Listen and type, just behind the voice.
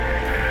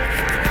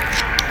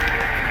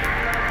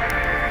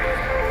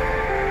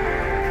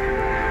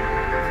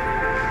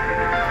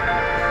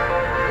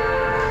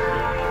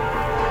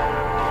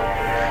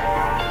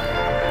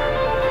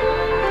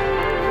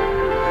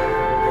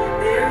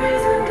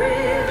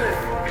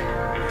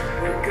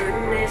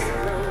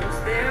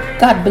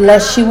God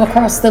bless you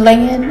across the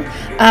land.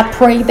 I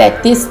pray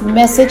that this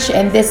message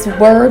and this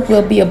word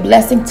will be a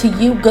blessing to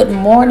you. Good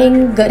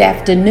morning, good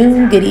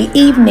afternoon, good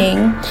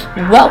evening.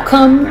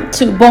 Welcome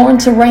to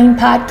Born2Reign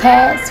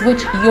podcast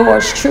with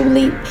yours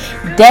truly,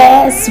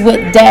 Daz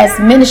with Daz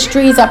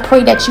Ministries. I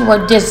pray that you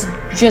are just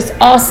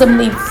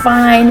awesomely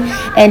fine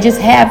and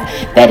just have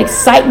that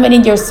excitement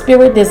in your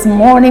spirit this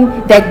morning,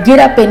 that get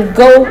up and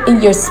go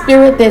in your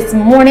spirit this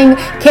morning.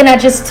 Can I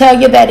just tell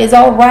you that it's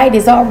all right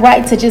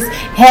to just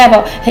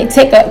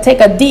take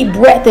a deep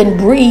breath and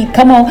breathe.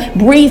 Come on,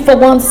 breathe for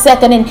 1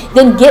 second and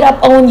then get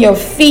up on your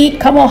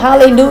feet. Come on,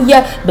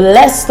 hallelujah.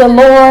 Bless the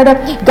Lord.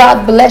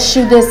 God bless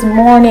you this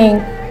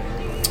morning.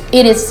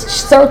 It is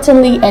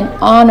certainly an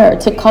honor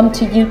to come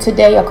to you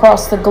today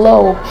across the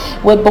globe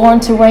with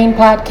Born2Reign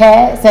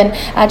podcast, and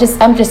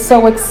I'm just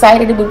so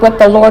excited with what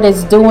the Lord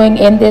is doing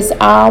in this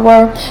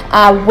hour.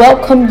 I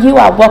welcome you.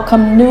 I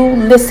welcome new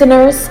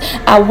listeners.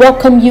 I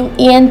welcome you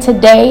in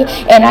today,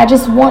 and I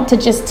just want to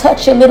just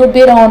touch a little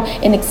bit on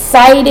an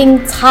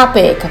exciting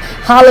topic.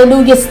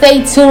 Hallelujah.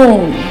 Stay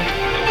tuned.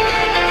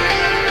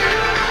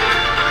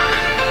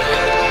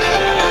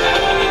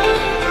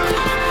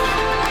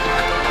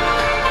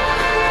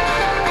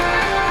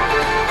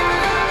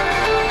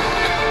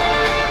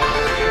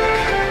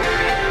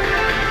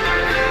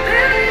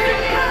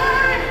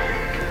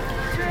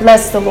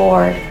 Bless the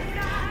Lord.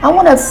 I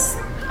want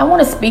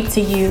to speak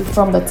to you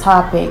from the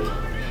topic,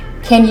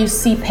 can you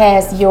see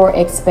past your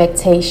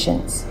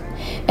expectations?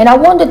 And I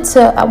want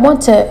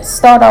to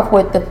start off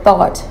with the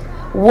thought,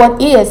 what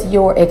is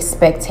your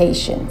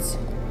expectations?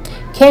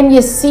 Can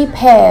you see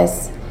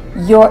past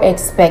your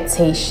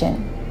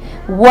expectation?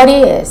 What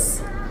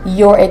is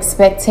your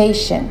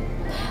expectation?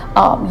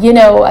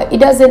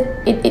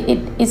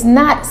 It's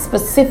not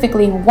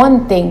specifically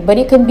one thing, but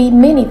it can be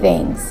many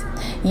things.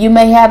 You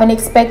may have an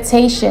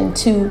expectation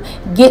to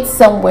get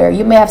somewhere.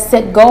 You may have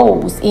set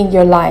goals in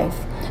your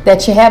life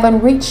that you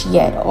haven't reached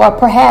yet, or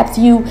perhaps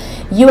you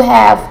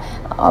have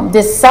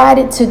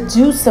decided to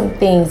do some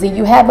things and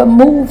you haven't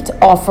moved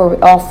off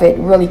it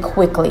really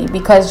quickly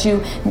because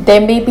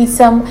there may be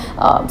some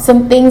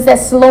things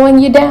that's slowing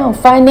you down.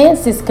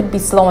 Finances could be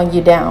slowing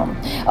you down,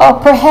 or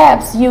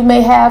perhaps you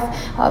may have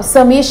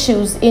some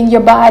issues in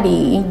your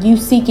body and you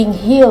seeking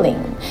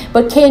healing.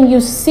 But can you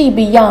see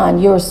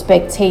beyond your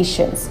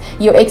expectations?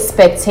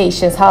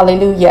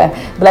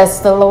 Hallelujah. Bless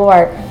the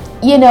Lord.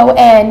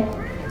 And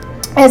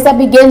as I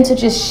begin to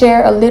just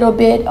share a little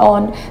bit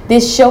on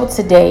this show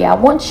today, I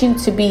want you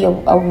to be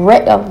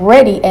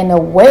ready and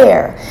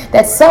aware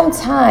that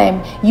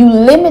sometime you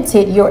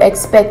limited your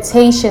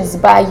expectations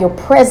by your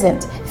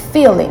present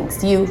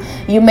feelings.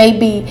 It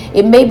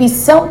may be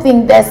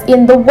something that's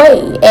in the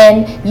way,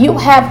 and you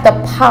have the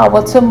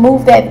power to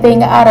move that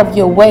thing out of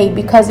your way,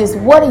 because it's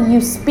what are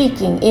you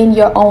speaking in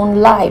your own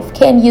life?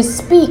 Can you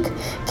speak?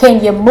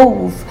 Can you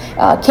move?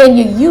 Can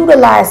you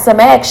utilize some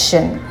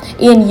action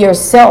in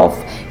yourself?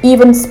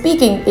 Even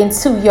speaking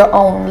into your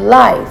own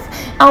life.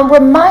 I'm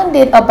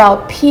reminded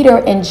about Peter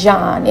and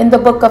John in the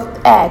book of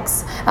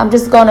Acts. I'm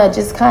just going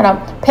to kind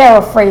of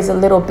paraphrase a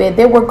little bit.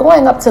 They were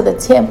going up to the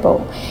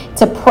temple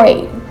to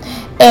pray,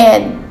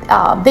 and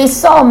they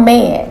saw a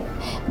man.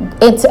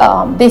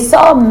 They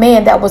saw a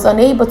man that was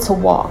unable to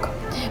walk.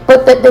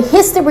 But the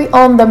history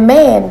on the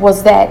man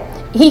was that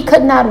he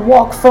could not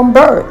walk from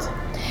birth.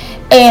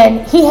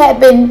 And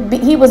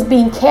he was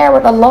being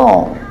carried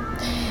along.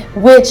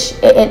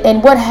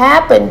 And what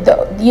happened,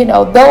 he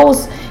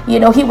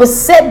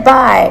was set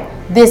by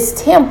this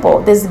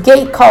temple, this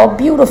gate called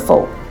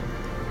Beautiful,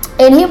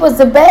 and he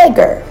was a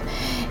beggar,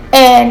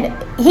 and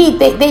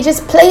they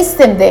just placed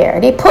him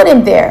there. They put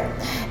him there,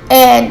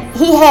 and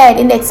he had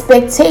an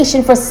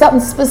expectation for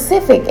something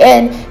specific,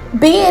 and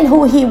being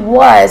who he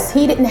was,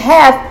 he didn't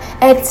have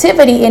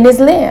activity in his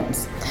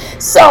limbs.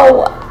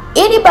 So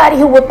anybody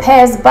who would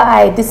pass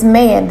by this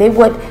man, they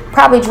would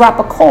probably drop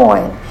a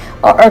coin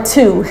or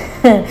two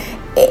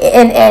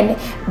and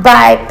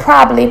by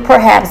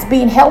perhaps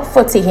being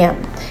helpful to him,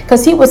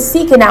 because he was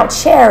seeking out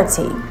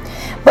charity.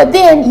 But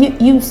then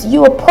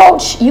you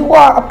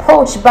are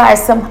approached by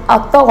some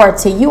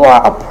authority, you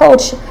are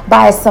approached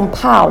by some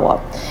power.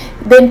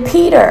 Then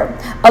Peter,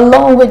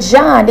 along with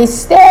John, they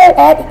stared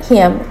at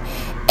him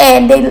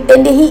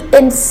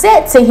and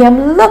said to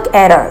him, look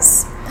at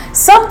us.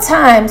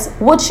 Sometimes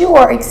what you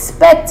are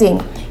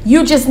expecting,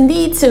 you just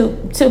need to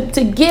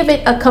give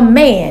it a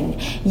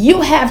command. You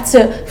have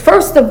to,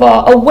 first of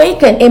all,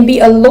 awaken and be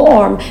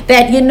alarmed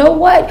that,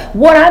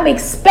 what I'm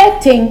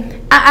expecting,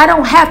 I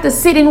don't have to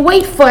sit and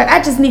wait for it.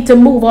 I just need to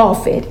move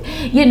off it,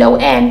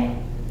 and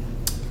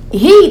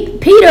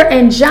Peter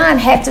and John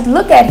had to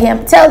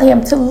tell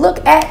him to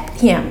look at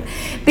him,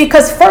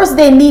 because first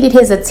they needed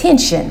his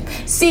attention.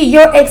 See,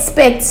 your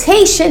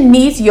expectation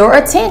needs your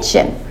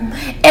attention.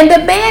 And the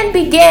man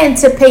began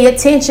to pay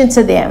attention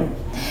to them.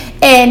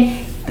 And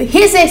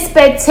his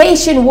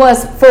expectation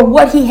was for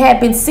what he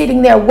had been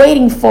sitting there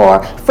waiting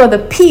for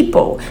the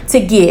people to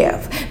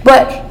give.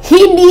 But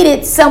he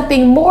needed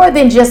something more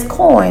than just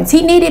coins.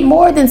 He needed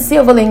more than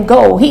silver and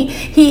gold.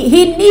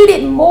 He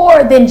needed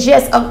more than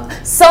just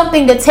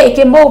something to take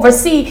him over.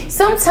 See,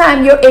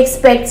 sometimes your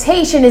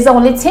expectation is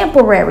only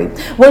temporary.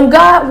 When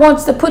God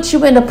wants to put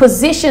you in a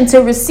position to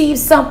receive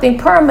something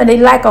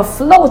permanent, like a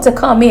flow to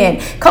come in.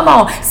 Come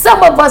on.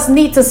 Some of us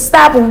need to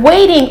stop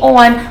waiting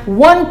on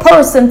one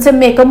person to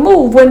make a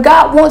move when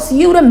God wants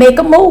you to make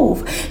a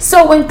move.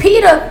 So when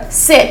Peter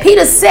said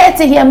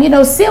to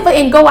him, silver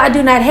and gold I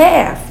do not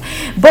have,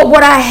 but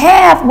what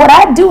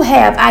I do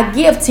have, I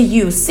give to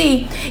you.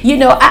 See,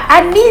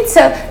 I need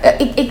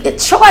to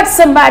charge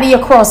somebody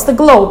across the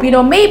globe.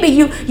 Maybe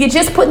you're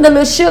just putting a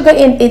little sugar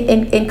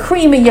and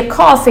cream in your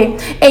coffee,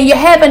 and you're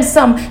having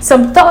some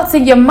thoughts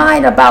in your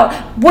mind about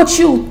what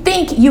you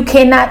think you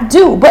cannot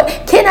do.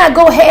 But can I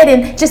go ahead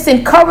and just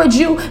encourage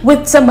you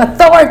with some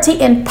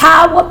authority and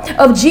power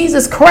of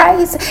Jesus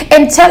Christ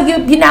and tell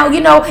you,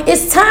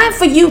 it's time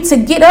for you to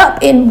get up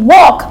and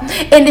walk,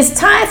 and it's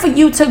time for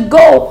you to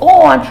go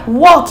on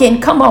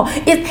walking. Come on.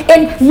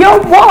 And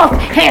your walk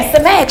has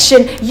some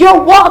action.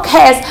 Your walk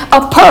has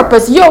a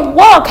purpose. Your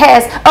walk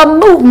has a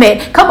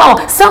movement. Come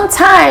on.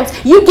 Sometimes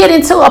you get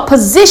into a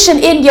position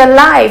in your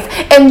life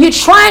and you're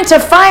trying to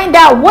find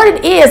out what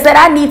it is that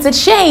I need to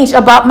change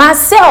about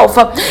myself.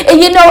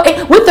 And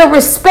with the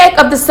respect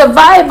of the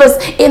survivors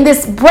in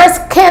this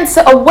breast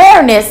cancer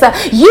awareness,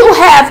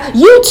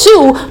 you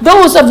too,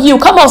 those of you,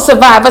 come on,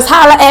 survivors,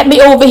 holler at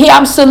me over here.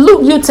 I'm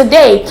salute you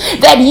today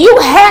that you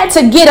had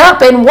to get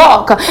up and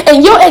walk,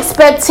 and your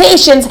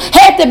expectations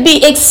had to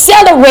be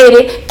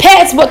accelerated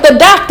past what the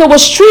doctor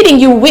was treating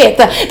you with.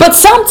 But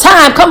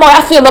sometimes, come on,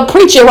 I feel a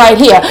preacher right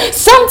here.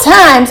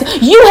 Sometimes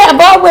you have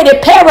already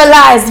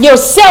paralyzed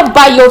yourself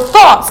by your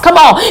thoughts. Come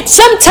on.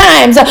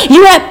 Sometimes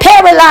you have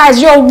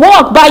paralyzed your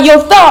walk by your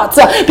thoughts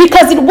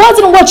because it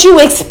wasn't what you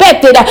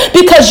expected,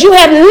 because you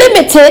have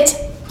limited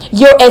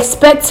your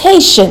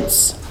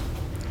expectations.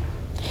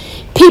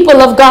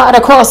 People of God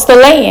across the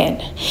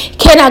land,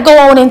 can I go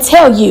on and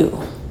tell you?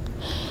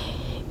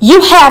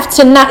 You have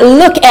to not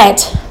look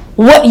at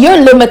what your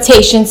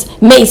limitations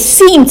may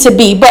seem to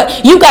be,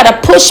 but you got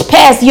to push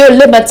past your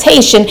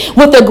limitation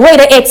with a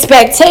greater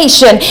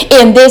expectation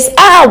in this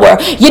hour.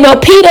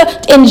 Peter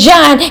and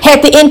John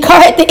had to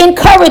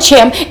encourage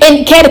him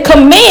and had to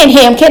command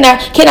him. Can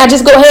I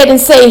just go ahead and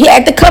say he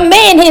had to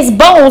command his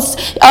bones,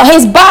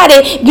 his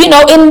body,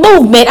 in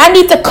movement. I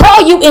need to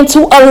call you into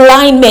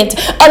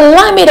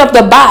alignment of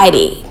the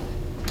body,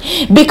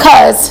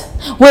 because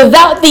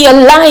without the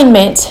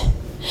alignment,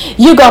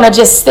 you're going to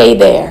just stay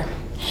there.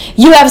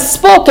 You have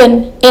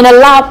spoken and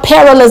allowed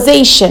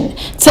paralyzation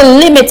to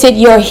limit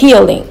your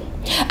healing.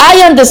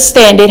 I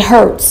understand it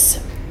hurts.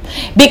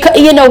 Because,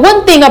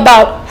 one thing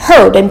about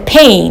hurt and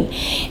pain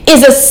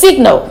is a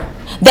signal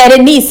that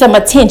it needs some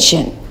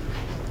attention.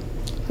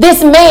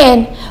 This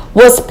man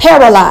was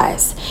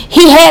paralyzed.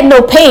 He had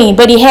no pain,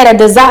 but he had a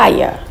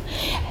desire.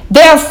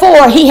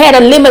 Therefore, he had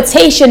a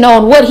limitation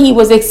on what he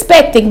was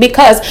expecting,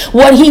 because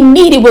what he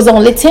needed was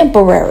only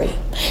temporary.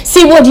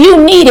 See, what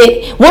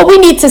we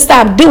need to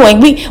stop doing,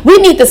 we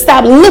need to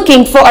stop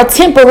looking for a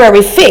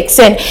temporary fix,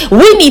 and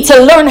we need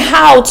to learn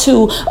how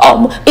to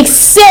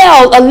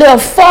excel a little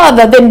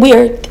farther than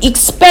we're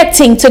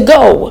expecting to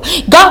go.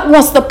 God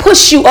wants to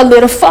push you a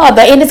little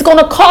farther, and it's going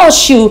to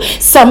cost you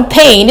some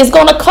pain. It's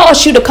going to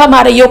cost you to come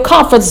out of your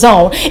comfort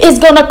zone. It's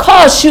going to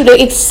cost you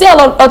to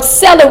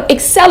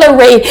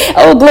accelerate,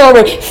 oh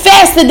glory,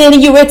 faster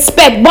than you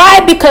expect.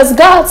 Why? Because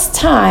God's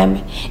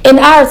time and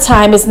our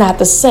time is not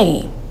the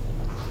same.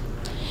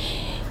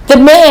 The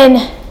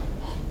man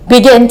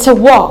began to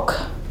walk.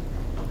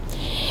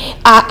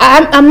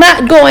 I'm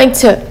not going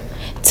to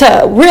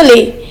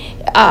really,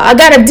 I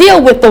got to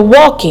deal with the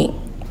walking.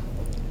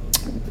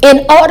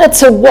 In order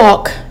to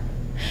walk,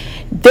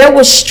 there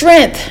was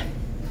strength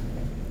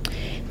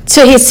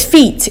to his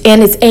feet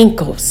and his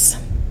ankles.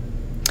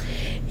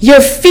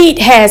 Your feet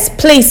has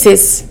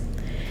places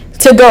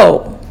to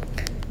go.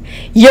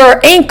 Your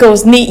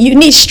ankles you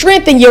need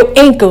strength in your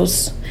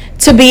ankles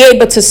to be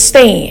able to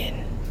stand.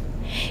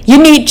 You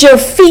need your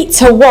feet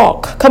to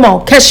walk. Come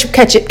on, catch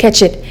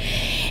it.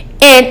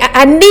 And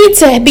I need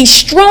to be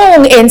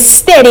strong and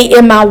steady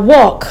in my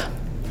walk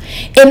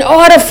in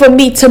order for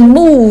me to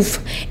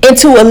move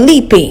into a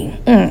leaping.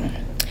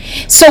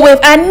 So if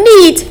I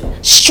need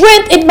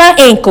strength in my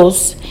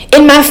ankles,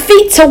 in my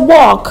feet to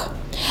walk,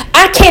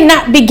 I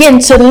cannot begin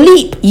to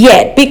leap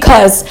yet,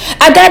 because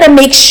I got to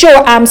make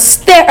sure I'm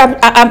stable.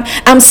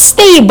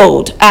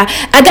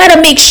 I got to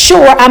make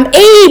sure I'm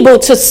able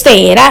to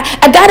stand.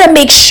 I got to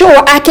make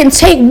sure I can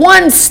take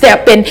one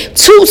step and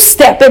two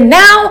step. And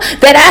now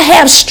that I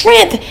have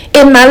strength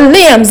in my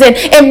limbs,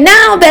 and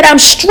now that I'm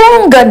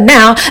stronger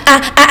now,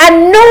 I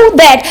know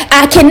that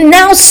I can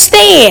now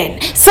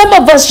stand. Some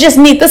of us just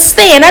need to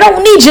stand. I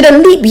don't need you to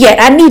leap yet.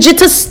 I need you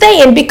to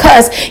stand,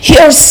 because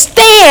your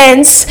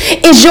stance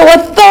is your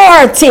authority.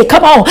 authority.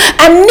 Come on.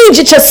 I need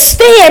you to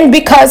stand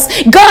because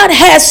God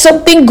has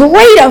something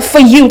greater for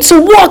you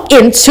to walk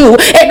into.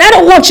 And I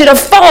don't want you to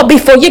fall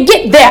before you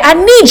get there. I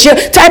need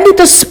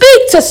to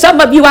speak to some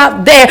of you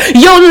out there.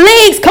 Your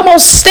legs, come on,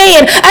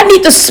 stand. I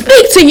need to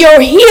speak to your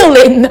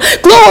healing.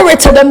 Glory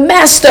to the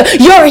Master.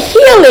 Your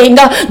healing,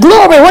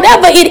 glory,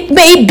 whatever it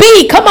may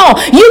be. Come on.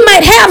 You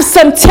might have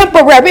some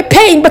temporary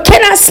pain, but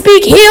can I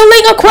speak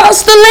healing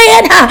across the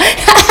land?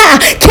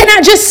 Can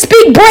I just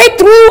speak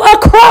breakthrough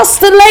across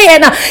the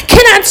land?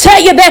 Can I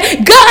tell you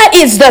that God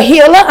is the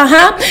healer?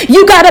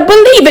 You got to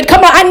believe it.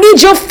 Come on. I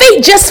need your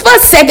faith just for a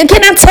second.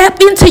 Can I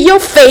tap into your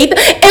faith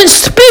and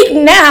speak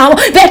now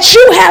that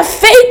you have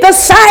faith the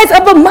size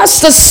of a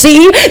mustard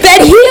seed,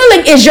 that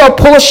healing is your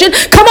portion?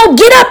 Come on,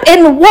 get up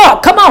and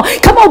walk. Come on,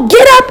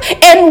 get up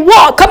and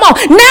walk. Come on.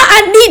 Now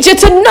I need you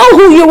to know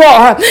who you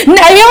are. Come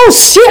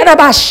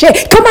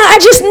on, I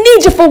just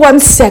need you for 1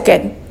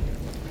 second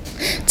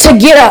to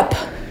get up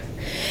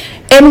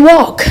and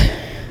walk.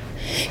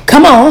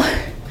 Come on.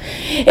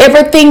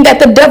 Everything that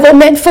the devil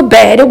meant for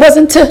bad, it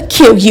wasn't to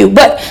kill you,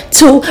 but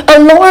to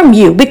alarm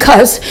you,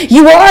 because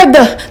you are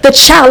the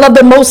child of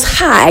the Most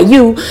High.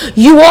 You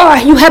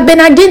have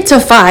been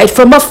identified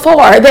from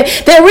afar.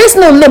 There is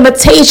no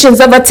limitations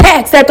of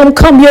attacks that can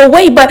come your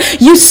way, but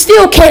you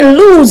still can't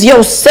lose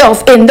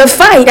yourself in the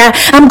fight.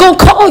 I'm going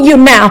to call you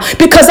now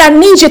because I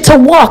need you to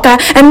walk.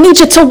 I need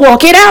you to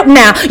walk it out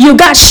now. You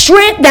got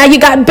strength now. You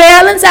got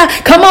balance.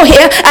 Come on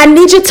here. I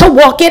need you to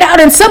walk it out.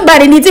 And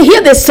somebody needs to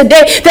hear this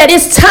today, that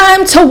it's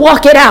time to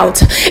walk it out.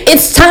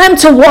 It's time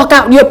to walk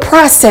out your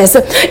process.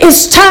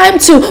 It's time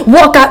to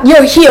walk out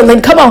your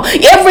healing. Come on.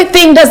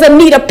 Everything doesn't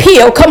need a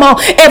pill. Come on.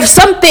 If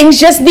some things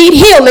just need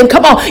healing,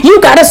 come on. You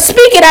got to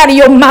speak it out of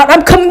your mouth.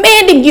 I'm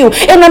commanding you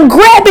and I'm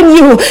grabbing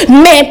you,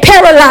 man,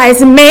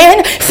 paralyzed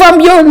man, from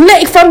your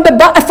leg, from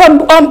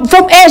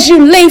as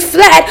you lay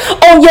flat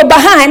on your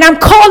behind. I'm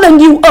calling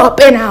you up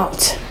and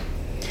out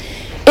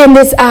in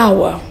this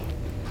hour.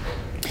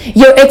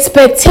 Your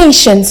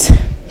expectations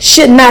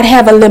should not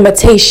have a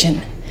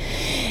limitation,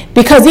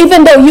 because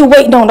even though you're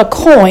waiting on a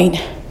coin,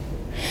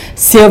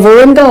 silver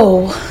and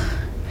gold,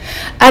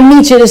 I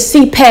need you to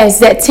see past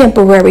that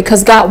temporary,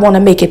 because God want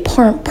to make it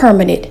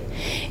permanent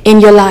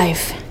in your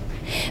life.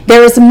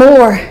 There is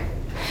more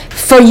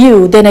for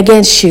you than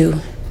against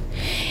you,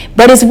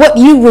 but it's what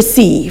you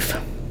receive.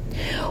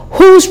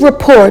 Whose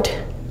report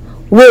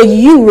will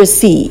you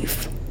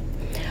receive?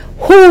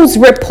 Whose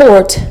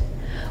report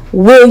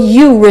will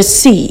you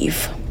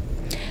receive?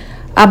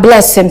 I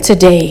bless him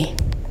today.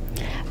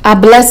 I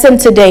bless him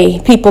today,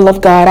 people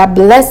of God. I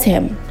bless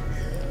him,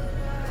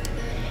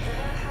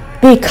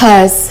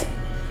 because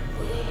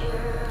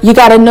you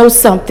got to know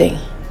something.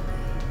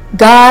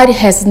 God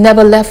has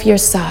never left your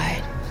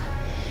side.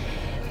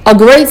 A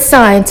great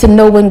sign to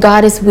know when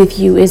God is with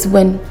you is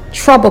when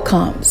trouble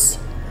comes.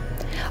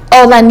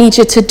 All I need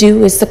you to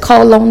do is to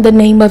call on the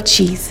name of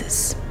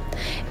Jesus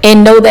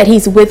and know that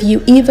he's with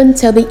you even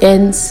till the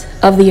ends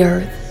of the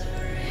earth.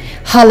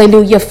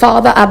 Hallelujah.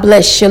 Father, I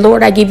bless you.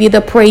 Lord, I give you the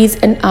praise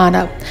and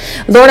honor.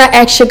 Lord, I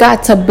ask you,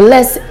 God, to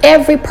bless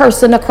every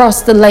person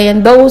across the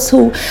land, those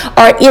who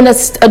are in a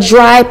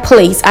dry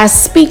place. I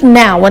speak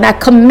now and I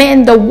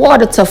command the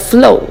water to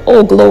flow.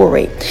 Oh,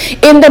 glory.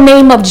 In the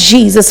name of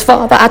Jesus,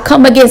 Father, I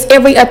come against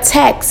every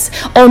attacks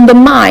on the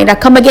mind. I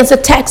come against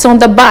attacks on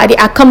the body.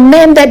 I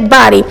command that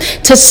body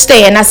to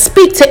stand. I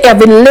speak to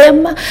every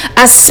limb.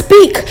 I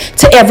speak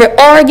to every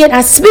organ.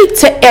 I speak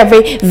to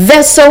every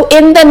vessel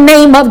in the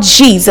name of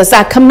Jesus.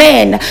 I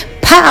command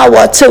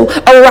power to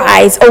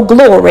arise, oh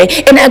glory.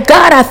 And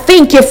God, I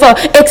thank you for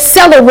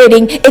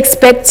accelerating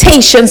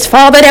expectations,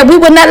 Father, that we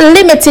will not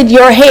limit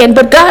your hand,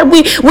 but God,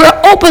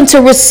 we're open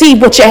to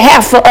receive what you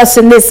have for us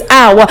in this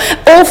hour.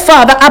 Oh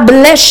Father, I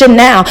bless you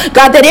now,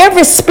 God, that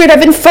every spirit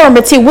of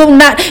infirmity will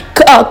not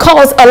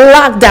cause a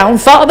lockdown,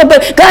 Father,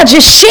 but God,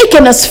 just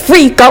shaking us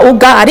free, oh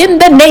God, in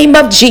the name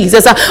of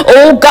Jesus.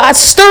 Oh God,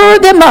 stir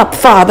them up,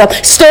 Father,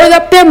 stir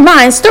up their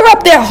minds, stir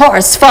up their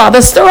hearts,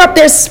 Father, stir up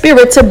their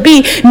spirit to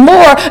be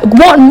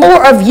want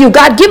more of you,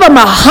 God. Give them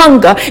a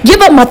hunger, give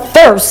them a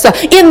thirst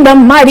in the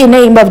mighty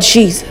name of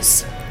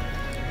Jesus.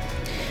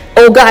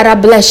 Oh God, I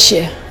bless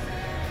you.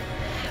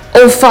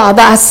 Oh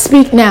Father, I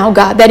speak now,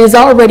 God, that is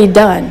already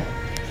done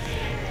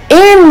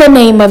in the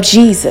name of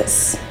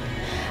Jesus.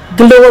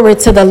 Glory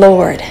to the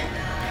Lord.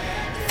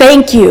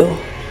 Thank you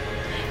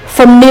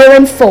from near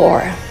and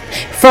far,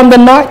 from the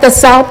north, the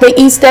south, the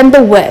east, and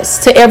the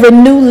west, to every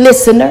new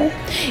listener,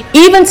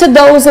 even to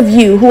those of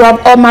you who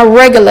are my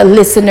regular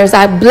listeners.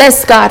 I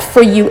bless God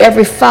for you,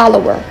 every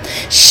follower.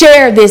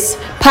 Share this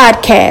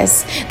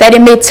podcast that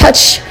it may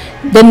touch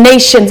the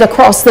nations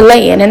across the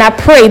land. And I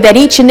pray that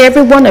each and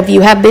every one of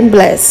you have been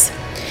blessed.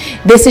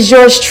 This is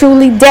yours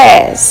truly,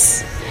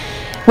 Daz,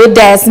 with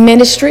Daz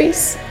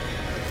Ministries.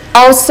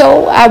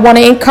 Also, I want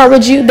to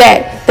encourage you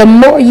that the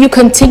more you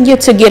continue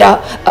to get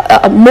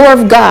more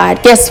of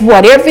God, guess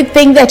what?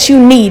 Everything that you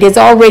need is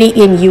already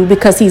in you,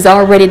 because he's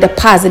already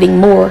depositing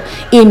more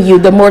in you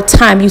the more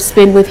time you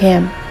spend with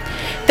him.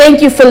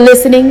 Thank you for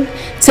listening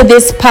to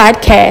this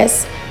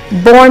podcast.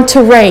 born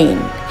to reign.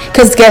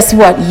 Because guess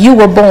what? You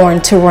were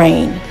born to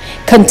reign.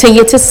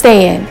 Continue to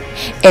stand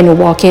and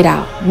walk it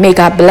out. May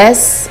God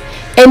bless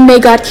and may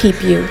God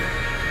keep you.